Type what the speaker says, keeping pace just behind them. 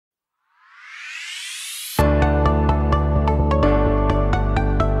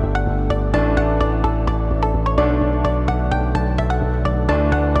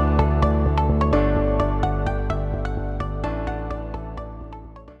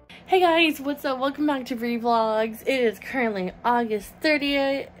Hey guys, what's up? Welcome back to Bree Vlogs. It is currently August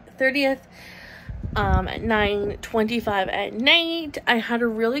 30th at 9:25 at night. I had a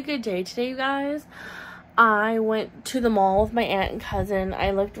really good day today, you guys. I went to the mall with my aunt and cousin.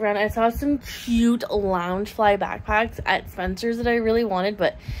 I looked around. I saw some cute Loungefly backpacks at Spencer's that I really wanted,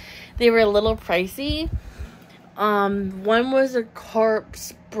 but they were a little pricey. One was a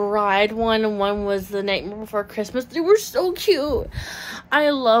Corpse Bride one, and one was the Nightmare Before Christmas. They were so cute. I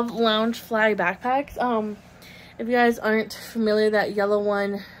love Loungefly backpacks. If you guys aren't familiar, that yellow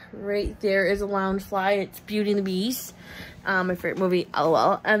one right there is a Loungefly. It's Beauty and the Beast, my favorite movie,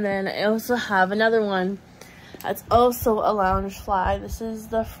 LOL. And then I also have another one that's also a Loungefly. This is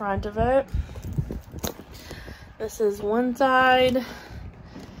the front of it. This is one side,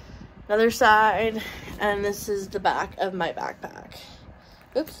 another side, and this is the back of my backpack.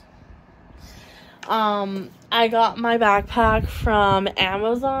 Oops. I got my backpack from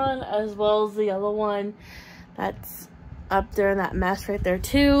Amazon, as well as the yellow one that's up there in that mess right there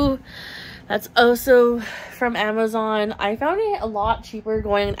too. That's also from Amazon. I found it a lot cheaper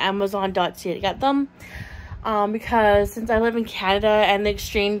going on Amazon.ca to get them. Because since I live in Canada and the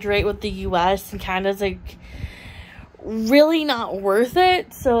exchange rate with the US and Canada's like really not worth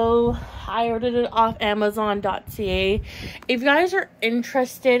it, so I ordered it off Amazon.ca. If you guys are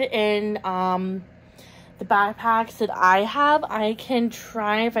interested in the backpacks that I have, I can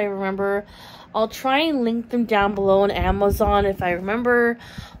try, if I remember, I'll try and link them down below on Amazon if I remember.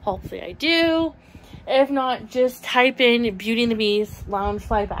 Hopefully I do. If not, just type in Beauty and the Beast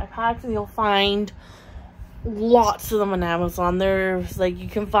Loungefly backpacks and you'll find lots of them on Amazon. There's like, you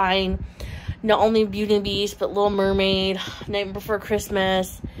can find not only Beauty and the Beast, but Little Mermaid, Night Before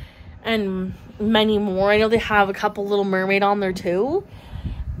Christmas, and many more. I know they have a couple Little Mermaid on there too.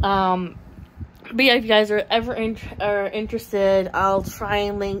 But yeah, if you guys are ever interested, I'll try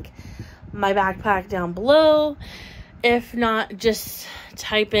and link my backpack down below. If not, just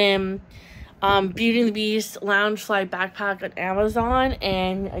type in Beauty and the Beast Loungefly backpack on Amazon,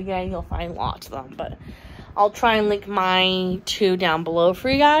 and again, you'll find lots of them. But I'll try and link my two down below for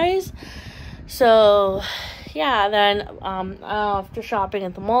you guys. So yeah, then after shopping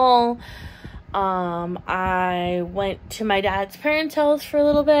at the mall, I went to my dad's parents' house for a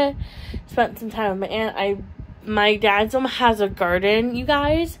little bit, spent some time with my aunt. My dad's home has a garden, you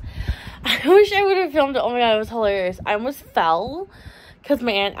guys. I wish I would have filmed it. Oh my god, it was hilarious. I almost fell because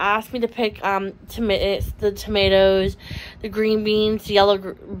my aunt asked me to pick the tomatoes, the green beans, the yellow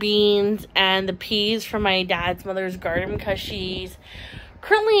beans, and the peas from my dad's mother's garden, because she's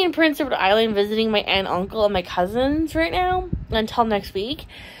currently in Prince Edward Island visiting my aunt, uncle, and my cousins right now until next week.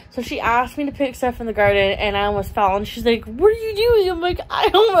 So she asked me to pick stuff in the garden, and I almost fell. And she's like, "What are you doing?" I'm like, "I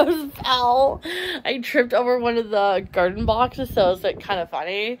almost fell. I tripped over one of the garden boxes," so it was like kind of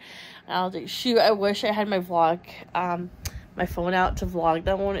funny. And I was like, "Shoot, I wish I had my my phone out to vlog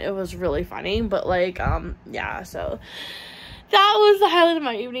that one. It was really funny." But like, yeah. So that was the highlight of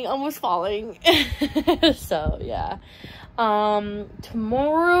my evening, almost falling. So yeah.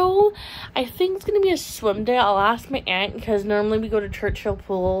 Tomorrow I think it's gonna be a swim day. I'll ask my aunt, because normally we go to Churchill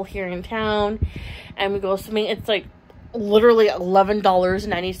Pool here in town and we go swimming. It's like literally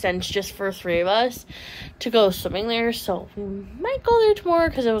 $11.90 just for 3 of us to go swimming there. So we might go there tomorrow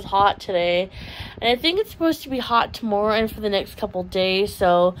because it was hot today, and I think it's supposed to be hot tomorrow and for the next couple days,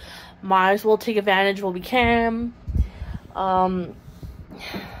 so might as well take advantage while we can.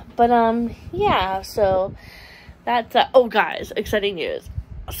 Yeah, so that's oh guys, exciting news.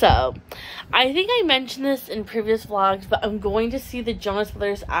 So I think I mentioned this in previous vlogs, but I'm going to see the Jonas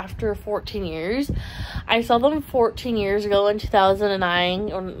Brothers after 14 years. I saw them 14 years ago in 2009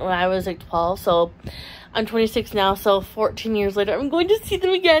 when I was like 12, so I'm 26 now, so 14 years later I'm going to see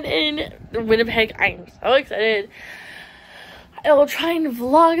them again in Winnipeg. I'm so excited. I will try and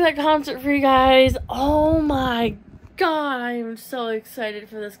vlog that concert for you guys. Oh my god, I am so excited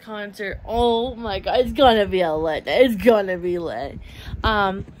for this concert. Oh my god, it's gonna be a lit. It's gonna be lit.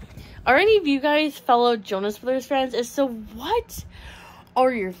 Are any of you guys fellow Jonas Brothers fans? If so, what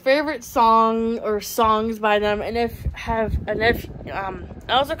are your favorite song or songs by them? And if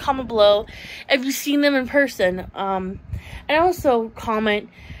also comment below if you've seen them in person. And also comment,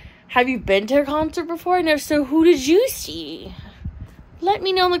 have you been to a concert before? And if so, who did you see? Let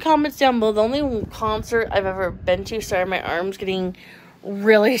me know in the comments down below. The only concert I've ever been to, sorry, my arm's getting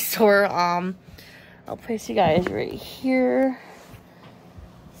really sore. I'll place you guys right here.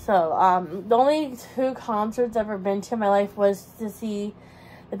 So, the only 2 concerts I've ever been to in my life was to see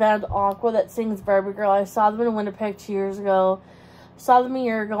the band Aqua that sings Barbie Girl. I saw them in Winnipeg 2 years ago. Saw them a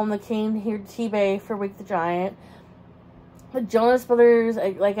year ago, and they came here to T-Bay for Wake the Giant. the Jonas Brothers,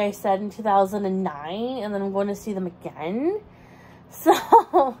 like I said, in 2009, and then I'm going to see them again.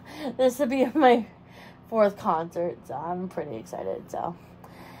 So this will be my 4th concert, so I'm pretty excited. So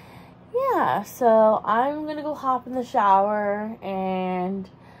yeah, so I'm gonna go hop in the shower and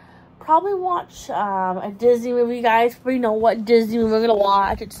probably watch a Disney movie, guys. We know what Disney movie we're gonna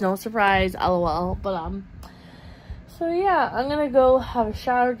watch. It's no surprise, lol. But so yeah, I'm gonna go have a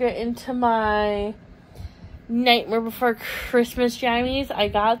shower, get into my Nightmare Before Christmas jammies. I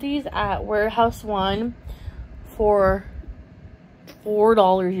got these at Warehouse 1 for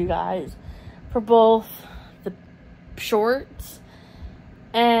 $4, you guys, for both the shorts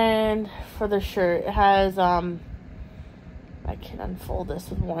and for the shirt. It has I can unfold this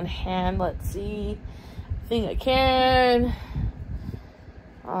with one hand. Let's see. I think I can.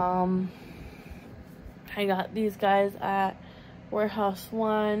 I got these guys at Warehouse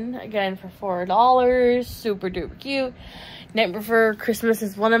 1 again for $4. Super duper cute. Night Before Christmas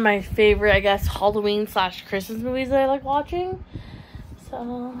is one of my favorite, I guess, Halloween / Christmas movies that I like watching.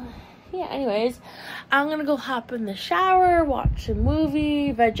 So yeah, anyways, I'm gonna go hop in the shower, watch a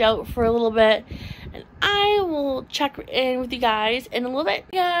movie, veg out for a little bit, and I will check in with you guys in a little bit.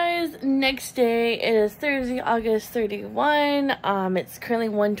 Guys, next day, it is Thursday, August 31. It's currently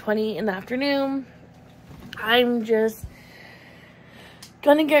 1:20 in the afternoon. I'm just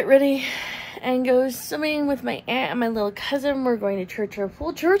gonna get ready and go swimming with my aunt and my little cousin. We're going to Churchill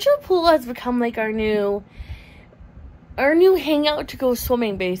Pool. Churchill Pool has become like our new hangout to go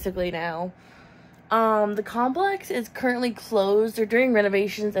swimming basically now. The complex is currently closed. They're doing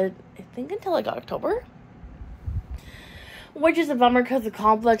renovations I think until like October, which is a bummer because the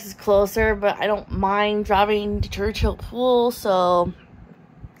complex is closer, but I don't mind driving to Churchill Pool, so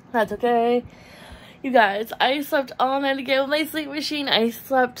that's okay. You guys, I slept all night again with my sleep machine. I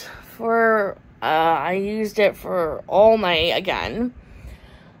slept for, I used it for all night again.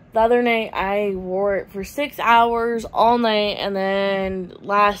 The other night, I wore it for 6 hours all night, and then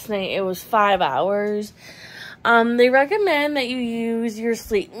last night, it was 5 hours. They recommend that you use your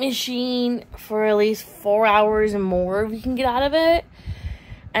sleep machine for at least 4 hours and more if you can get out of it.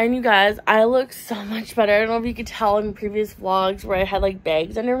 And you guys, I look so much better. I don't know if you could tell in previous vlogs where I had like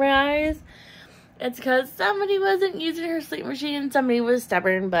bags under my eyes. It's because somebody wasn't using her sleep machine and somebody was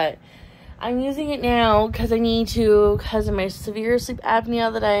stubborn, but I'm using it now because I need to, because of my severe sleep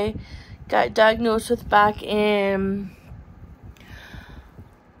apnea that I got diagnosed with back in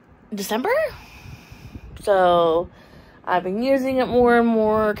December. So I've been using it more and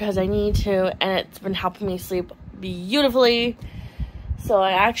more because I need to, and it's been helping me sleep beautifully. So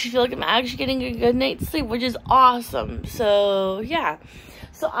I actually feel like I'm actually getting a good night's sleep, which is awesome. So yeah.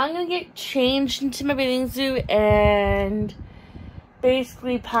 So I'm going to get changed into my bathing suit and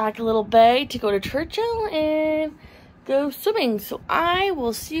basically pack a little bag to go to Churchill and go swimming. So I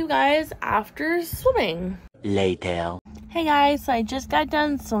will see you guys after swimming. Later. Hey guys, so I just got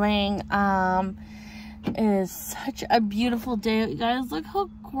done swimming. It is such a beautiful day. You guys, look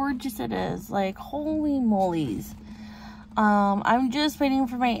how gorgeous it is. Like, holy moly's. I'm just waiting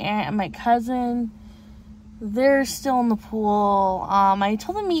for my aunt and my cousin. They're still in the pool. I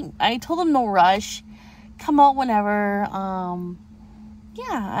told them no rush. Come out whenever.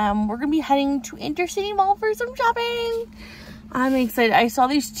 Yeah, we're gonna be heading to Intercity Mall for some shopping. I'm excited. I saw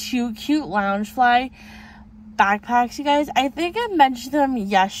these two cute Loungefly backpacks, you guys. I think I mentioned them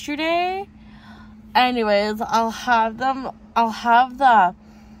yesterday. Anyways, I'll have them. I'll have the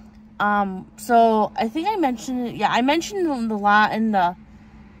so I think I mentioned it. Yeah, I mentioned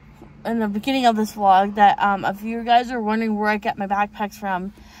in the beginning of this vlog that if you guys are wondering where I get my backpacks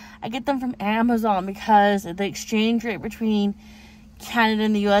from, I get them from Amazon because the exchange rate between Canada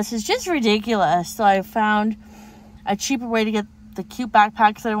and the US is just ridiculous. So I found a cheaper way to get the cute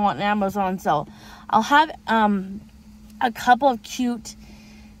backpacks that I want on Amazon. So I'll have a couple of cute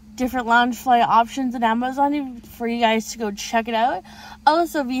different Loungefly options on Amazon for you guys to go check it out.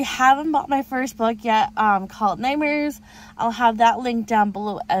 Also, if you haven't bought my first book yet, called Nightmares, I'll have that link down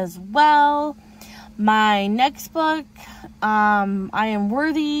below as well. My next book, I Am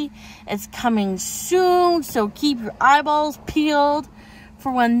Worthy, is coming soon, so keep your eyeballs peeled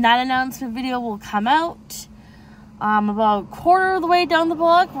for when that announcement video will come out. About a quarter of the way down the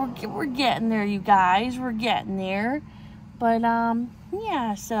book. We're getting there, you guys. We're getting there. But,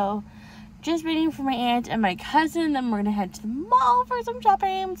 yeah, so just waiting for my aunt and my cousin. Then we're going to head to the mall for some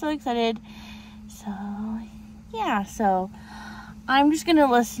shopping. I'm so excited. So, yeah, so I'm just going to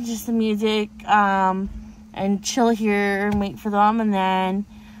listen to some music and chill here and wait for them. And then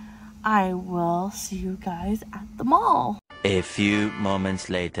I will see you guys at the mall. A few moments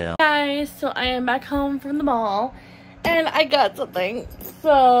later. Guys, so I am back home from the mall. And I got something.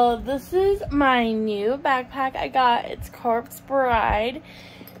 So this is my new backpack I got. It's Corpse Bride.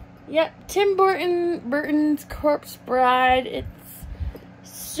 Yep, Tim Burton's Corpse Bride. It's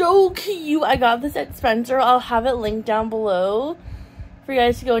so cute. I got this at Spencer. I'll have it linked down below for you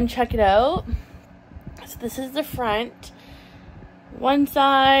guys to go and check it out. So this is the front. One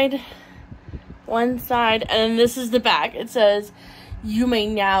side, and then this is the back. It says, "You may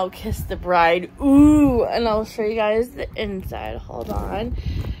now kiss the bride." Ooh, and I'll show you guys the inside. Hold on.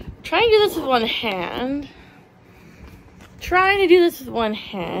 Trying to do this with one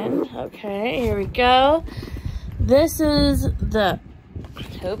hand. Okay, here we go. This is the,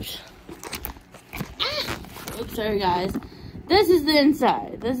 oops, sorry guys. This is the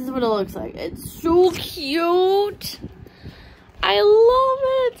inside. This is what it looks like. It's so cute. I love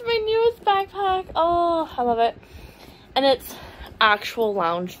it. It's my newest backpack. Oh, I love it. And it's actual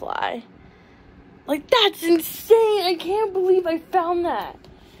Loungefly. Like, that's insane. I can't believe I found that.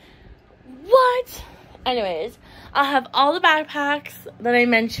 What? Anyways, I'll have all the backpacks that I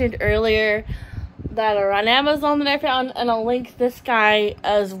mentioned earlier that are on Amazon that I found, and I'll link this guy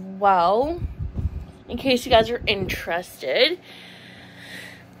as well in case you guys are interested.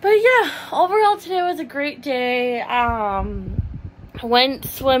 But yeah, overall today was a great day. Went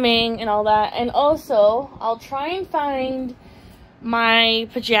swimming and all that, and also I'll try and find my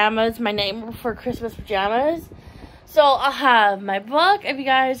pajamas, my Nightmare Before Christmas pajamas. So I'll have my book. If you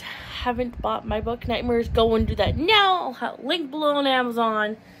guys haven't bought my book Nightmares, go and do that now. I'll have a link below on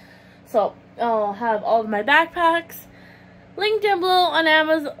Amazon. So I'll have all of my backpacks linked down below on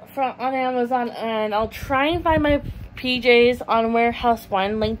Amazon, and I'll try and find my PJs on Warehouse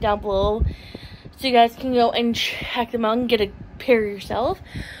 1 linked down below so you guys can go and check them out and get a pair yourself.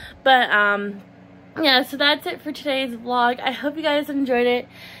 But yeah, so that's it for today's vlog. I hope you guys enjoyed it.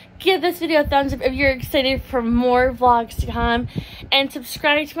 Give this video a thumbs up if you're excited for more vlogs to come, and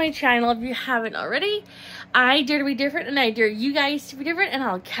subscribe to my channel if you haven't already. I dare to be different, and I dare you guys to be different, and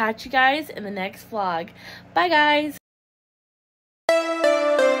I'll catch you guys in the next vlog. Bye guys.